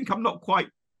I think I'm not quite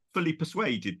fully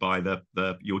persuaded by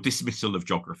your dismissal of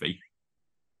geography.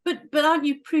 But aren't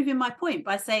you proving my point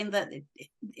by saying that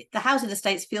the housing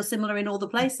estates feel similar in all the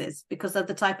places because of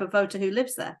the type of voter who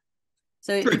lives there?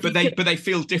 So true, but they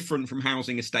feel different from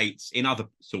housing estates in other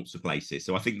sorts of places.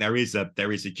 So I think there is a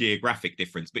geographic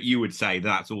difference, but you would say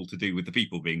that's all to do with the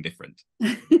people being different.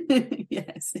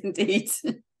 Yes, indeed.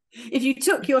 If you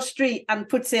took your street and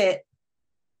put it,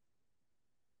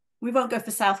 we won't go for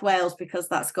South Wales because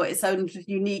that's got its own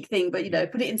unique thing, but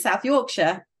put it in South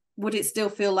Yorkshire, would it still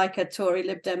feel like a Tory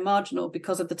Lib Dem marginal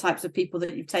because of the types of people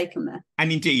that you've taken there?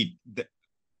 And indeed,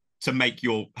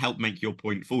 to help make your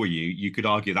point for you, you could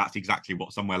argue that's exactly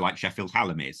what somewhere like Sheffield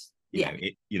Hallam is.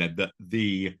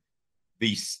 The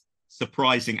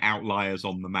surprising outliers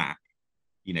on the map.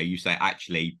 You say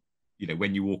actually,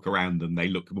 when you walk around them, they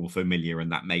look more familiar,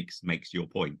 and that makes your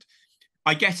point.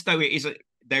 I guess though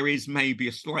there is maybe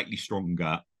a slightly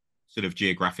stronger sort of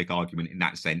geographic argument in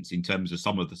that sense, in terms of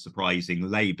some of the surprising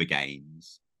Labour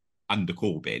gains under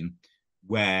Corbyn,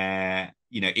 where,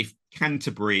 if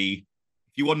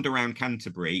you wander around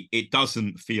Canterbury, it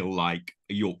doesn't feel like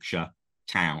a Yorkshire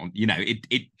town.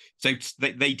 So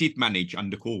they did manage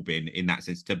under Corbyn in that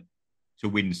sense to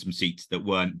win some seats that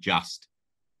weren't just,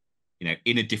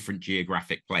 in a different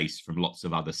geographic place from lots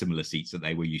of other similar seats that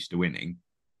they were used to winning.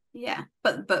 Yeah,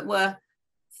 but were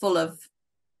full of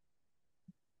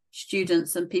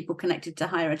students and people connected to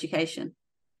higher education.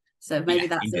 So maybe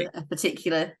that's a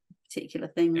particular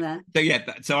thing there.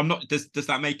 So I'm not. Does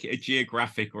that make it a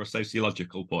geographic or a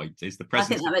sociological point? Is the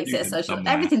presence? I think that makes it a social.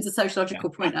 Everything's a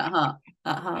sociological point at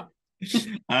heart.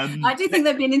 I do think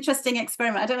there'd be an interesting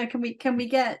experiment. I don't know. Can we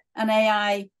get an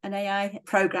AI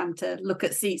program to look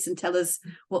at seats and tell us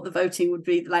what the voting would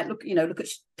be like? Look at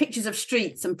pictures of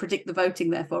streets and predict the voting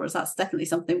there for us. That's definitely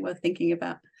something worth thinking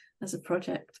about as a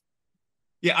project.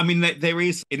 Yeah, I mean, there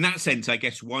is, in that sense, I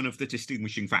guess one of the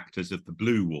distinguishing factors of the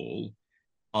blue wall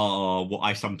are what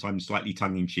I sometimes slightly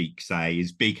tongue-in-cheek say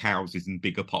is big houses and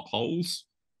bigger potholes,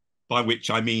 by which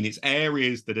I mean it's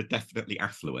areas that are definitely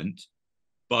affluent,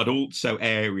 but also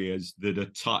areas that are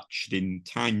touched in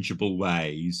tangible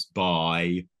ways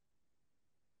by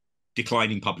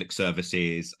declining public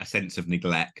services, a sense of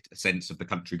neglect, a sense of the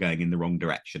country going in the wrong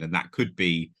direction. And that could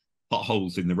be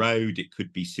potholes in the road, it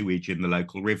could be sewage in the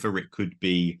local river, it could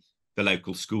be the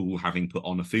local school having put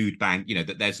on a food bank,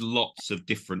 that there's lots of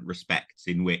different respects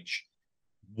in which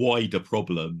wider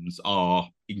problems are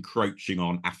encroaching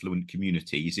on affluent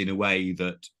communities in a way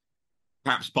that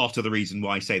perhaps part of the reason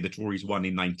why I say the Tories won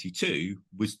in 92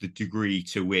 was the degree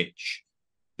to which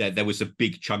there was a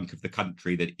big chunk of the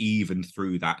country that even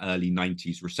through that early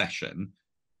 90s recession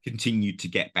continued to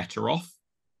get better off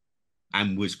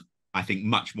and was, I think,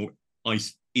 much more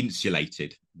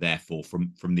insulated, therefore,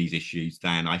 from these issues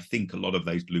than I think a lot of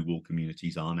those blue wall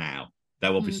communities are now.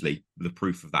 Though obviously the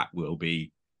proof of that will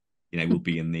be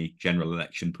in the general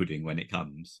election pudding when it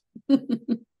comes.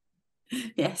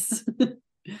 Yes.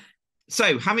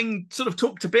 So, having sort of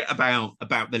talked a bit about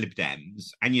the Lib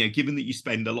Dems, and given that you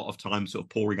spend a lot of time sort of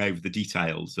poring over the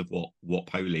details of what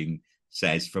polling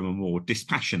says from a more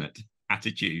dispassionate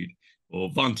attitude or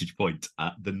vantage point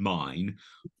than mine,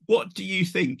 what do you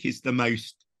think is the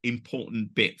most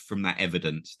important bit from that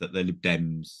evidence that the Lib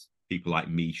Dems, people like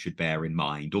me, should bear in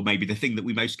mind, or maybe the thing that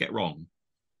we most get wrong?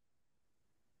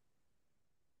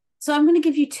 So I'm going to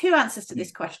give you two answers to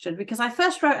this question, because I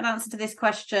first wrote an answer to this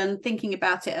question thinking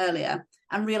about it earlier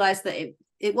and realised that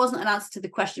it wasn't an answer to the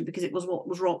question because it was what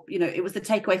was wrong. It was the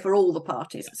takeaway for all the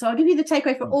parties. So I'll give you the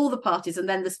takeaway for all the parties and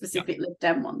then the specific Lib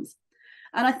Dem ones.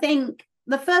 And I think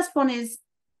the first one is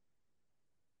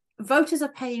voters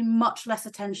are paying much less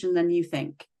attention than you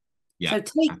think. So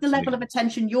take the level of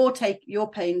attention you're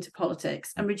paying to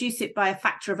politics and reduce it by a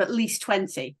factor of at least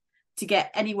 20 to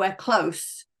get anywhere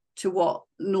close to what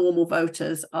normal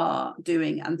voters are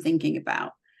doing and thinking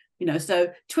about.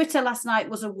 So Twitter last night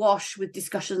was awash with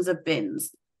discussions of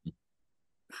bins.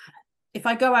 If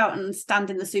I go out and stand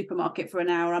in the supermarket for an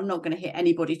hour, I'm not going to hear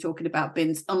anybody talking about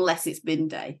bins unless it's bin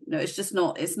day. It's just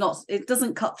not, it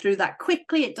doesn't cut through that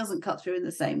quickly. It doesn't cut through in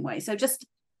the same way. So just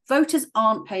voters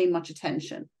aren't paying much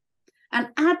attention. And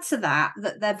add to that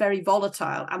they're very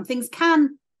volatile, and things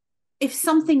can, if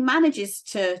something manages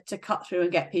to cut through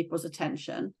and get people's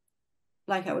attention,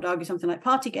 like I would argue something like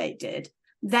Partygate did,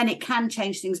 then it can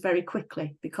change things very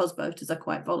quickly because voters are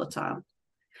quite volatile.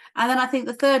 And then I think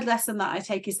the third lesson that I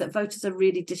take is that voters are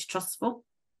really distrustful.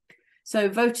 So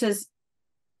voters,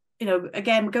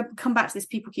 again, come back to this,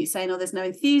 people keep saying, there's no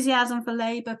enthusiasm for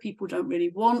Labour, people don't really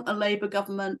want a Labour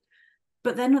government,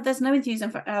 but then there's no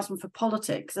enthusiasm for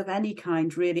politics of any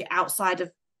kind, really, outside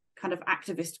of kind of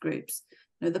activist groups.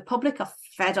 The public are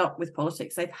fed up with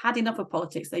politics. They've had enough of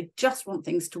politics. They just want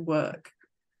things to work.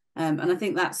 And I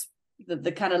think that's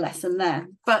the kind of lesson there.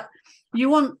 But you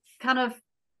want kind of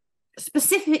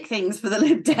specific things for the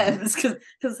Lib Dems,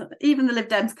 because even the Lib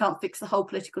Dems can't fix the whole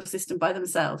political system by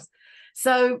themselves.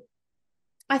 So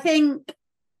I think,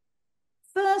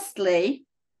 firstly,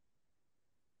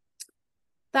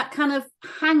 that kind of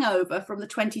hangover from the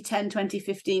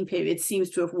 2010-2015 period seems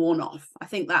to have worn off. I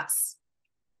think that's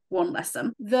one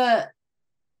lesson. The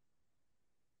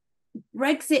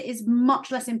Brexit is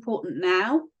much less important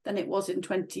now than it was in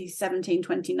 2017,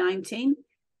 2019.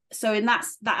 So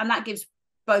that gives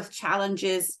both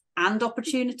challenges and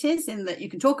opportunities, in that you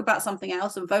can talk about something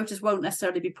else and voters won't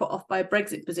necessarily be put off by a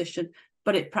Brexit position,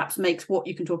 but it perhaps makes what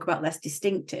you can talk about less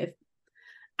distinctive.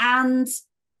 And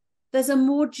there's a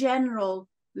more general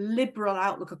liberal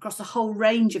outlook across a whole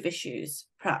range of issues,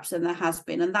 perhaps, than there has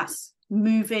been. And that's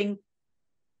moving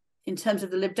in terms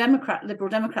of the Liberal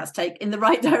Democrats take, in the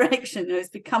right direction. It's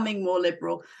becoming more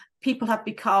liberal. People have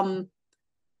become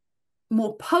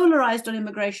more polarized on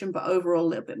immigration, but overall a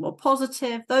little bit more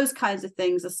positive. Those kinds of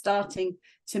things are starting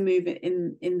to move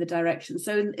in the direction.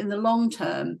 So in the long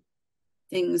term,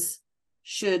 things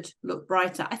should look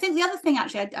brighter. I think the other thing,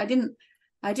 actually, I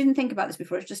didn't think about this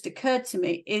before, it just occurred to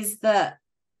me, is that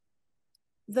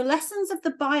the lessons of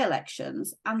the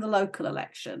by-elections and the local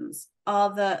elections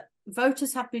are that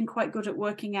voters have been quite good at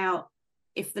working out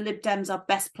if the Lib Dems are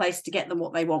best placed to get them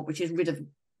what they want, which is rid of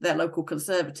their local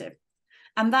Conservative.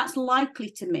 And that's likely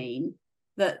to mean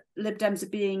that Lib Dems are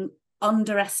being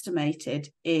underestimated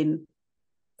in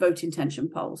vote intention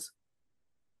polls,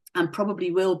 and probably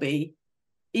will be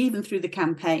even through the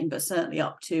campaign, but certainly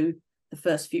up to the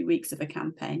first few weeks of a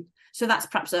campaign. So that's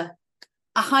perhaps a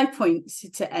high point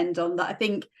to end on, that I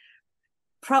think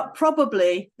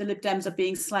probably the Lib Dems are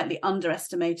being slightly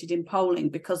underestimated in polling,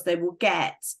 because they will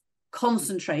get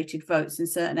concentrated votes in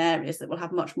certain areas that will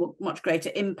have much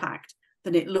greater impact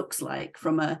than it looks like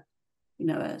from a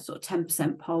sort of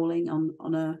 10% polling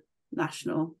on a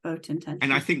national vote intention.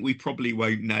 And I think we probably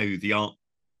won't know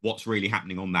what's really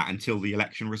happening on that until the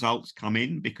election results come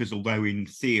in, because although in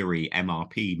theory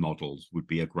MRP models would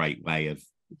be a great way of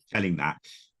telling that,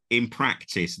 in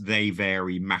practice they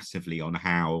vary massively on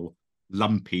how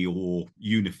lumpy or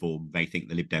uniform they think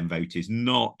the Lib Dem vote is,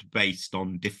 not based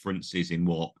on differences in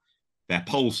what their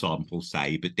poll samples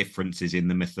say, but differences in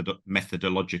the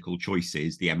methodological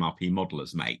choices the MRP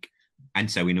modelers make. And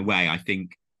so in a way, I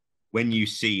think when you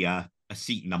see a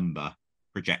seat number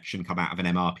projection come out of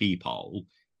an MRP poll,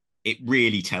 it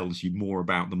really tells you more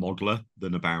about the modeler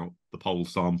than about the poll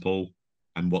sample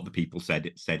and what the people said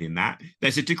in that.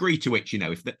 There's a degree to which,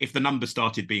 if the number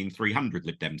started being 300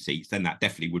 Lib Dem seats, then that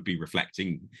definitely would be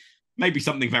reflecting maybe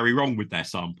something very wrong with their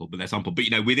sample.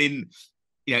 But within,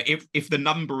 if the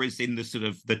number is in the sort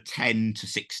of the 10 to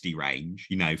 60 range,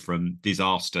 from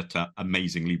disaster to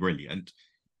amazingly brilliant,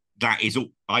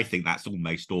 I think that's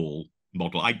almost all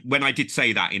model. When I did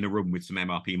say that in a room with some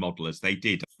MRP modelers, they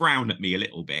did frown at me a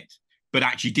little bit, but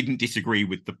actually didn't disagree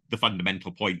with the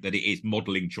fundamental point that it is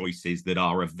modelling choices that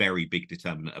are a very big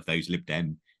determinant of those Lib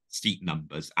Dem seat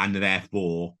numbers. And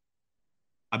therefore,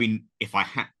 if I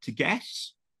had to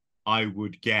guess, I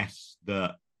would guess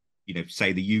that,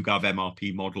 say the YouGov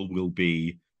MRP model will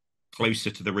be closer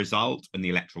to the result and the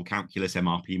electoral calculus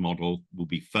MRP model will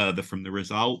be further from the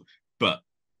result. But,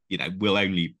 we'll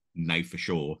only know for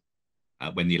sure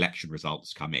when the election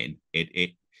results come in.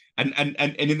 And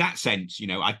in that sense,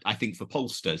 I think for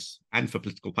pollsters and for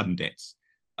political pundits,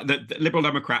 the Liberal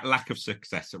Democrat lack of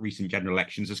success at recent general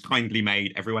elections has kindly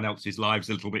made everyone else's lives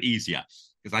a little bit easier,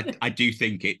 because I do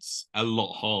think it's a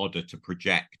lot harder to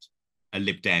project a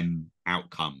Lib Dem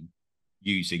outcome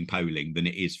using polling than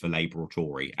it is for Labour or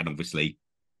Tory. And obviously,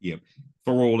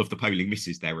 for all of the polling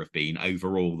misses there have been,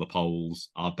 overall the polls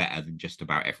are better than just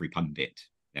about every pundit,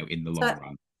 in the long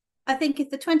run. I think if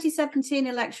the 2017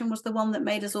 election was the one that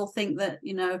made us all think that,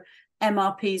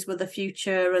 MRPs were the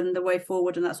future and the way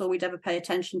forward, and that's all we'd ever pay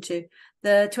attention to,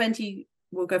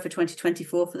 we'll go for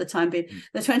 2024 for the time being.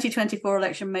 The 2024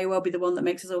 election may well be the one that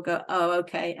makes us all go, oh,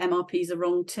 okay, MRPs are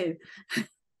wrong too.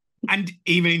 And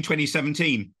even in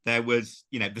 2017, there was,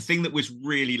 the thing that was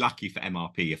really lucky for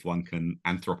MRP, if one can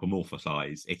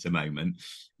anthropomorphisize it a moment,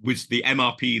 was the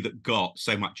MRP that got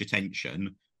so much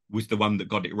attention was the one that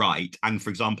got it right. And for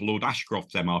example, Lord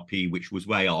Ashcroft's MRP, which was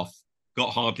way off,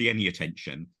 got hardly any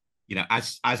attention.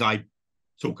 As I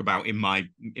talk about in my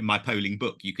polling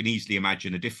book, you can easily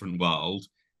imagine a different world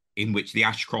in which the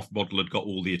Ashcroft model had got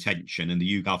all the attention and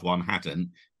the YouGov one hadn't,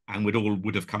 and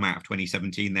would have come out of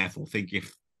 2017, therefore think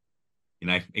if,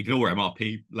 ignore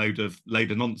MRP, load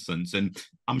of nonsense. And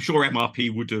I'm sure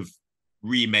MRP would have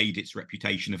remade its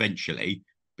reputation eventually,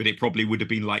 but it probably would have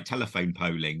been like telephone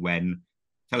polling. When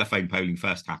telephone polling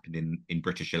first happened in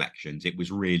British elections, it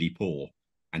was really poor,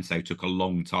 and so took a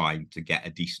long time to get a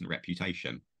decent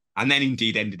reputation, and then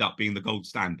indeed ended up being the gold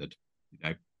standard,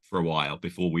 for a while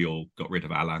before we all got rid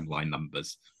of our landline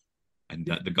numbers, and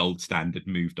the gold standard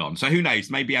moved on. So who knows?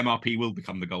 Maybe MRP will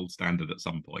become the gold standard at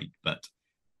some point, but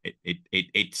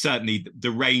it certainly,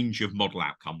 the range of model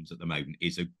outcomes at the moment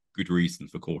is a good reason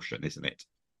for caution, isn't it?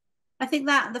 I think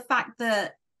that the fact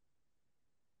that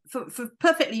for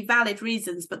perfectly valid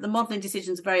reasons, but the modelling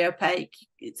decisions are very opaque.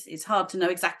 It's hard to know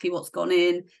exactly what's gone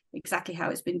in, exactly how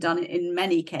it's been done in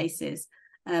many cases.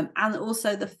 And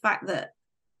also the fact that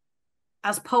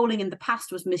as polling in the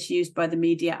past was misused by the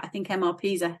media, I think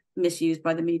MRPs are misused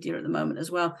by the media at the moment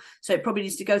as well. So it probably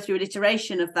needs to go through an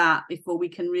iteration of that before we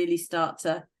can really start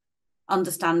to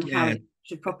understand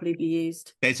should properly be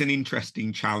used. There's an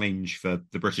interesting challenge for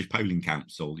the British Polling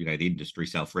Council, the industry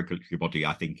self-regulatory body,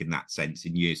 I think, in that sense,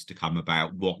 in years to come,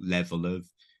 about what level of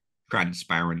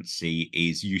transparency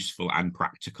is useful and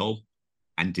practical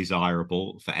and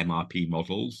desirable for MRP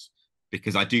models.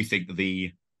 Because I do think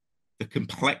the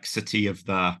complexity of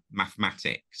the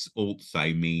mathematics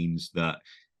also means that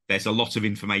there's a lot of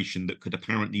information that could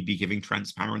apparently be giving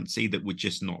transparency that would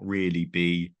just not really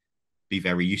be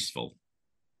very useful.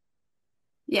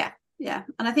 Yeah.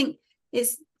 And I think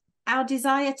it's our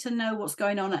desire to know what's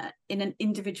going on in an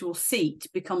individual seat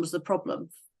becomes the problem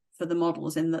for the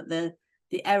models, in that the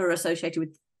error associated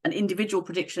with an individual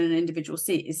prediction in an individual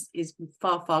seat is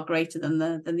far, far greater than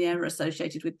the error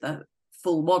associated with the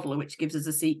full model, which gives us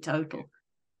a seat total.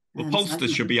 Well,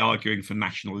 pollsters should be arguing for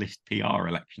nationalist PR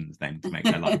elections then to make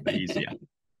their life easier.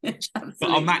 But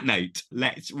on that note,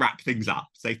 let's wrap things up.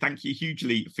 So thank you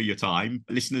hugely for your time.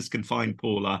 Listeners can find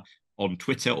Paula on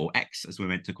Twitter, or X as we're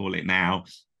meant to call it now,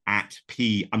 at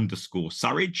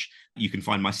P_Surridge. You can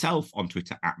find myself on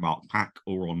Twitter at MarkPack,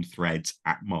 or on Threads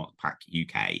at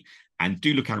MarkPackUK. And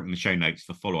do look out in the show notes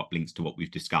for follow-up links to what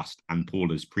we've discussed and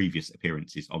Paula's previous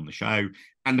appearances on the show.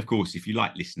 And of course, if you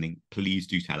like listening, please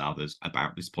do tell others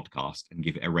about this podcast and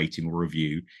give it a rating or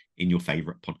review in your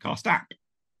favourite podcast app.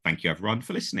 Thank you, everyone,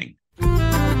 for listening.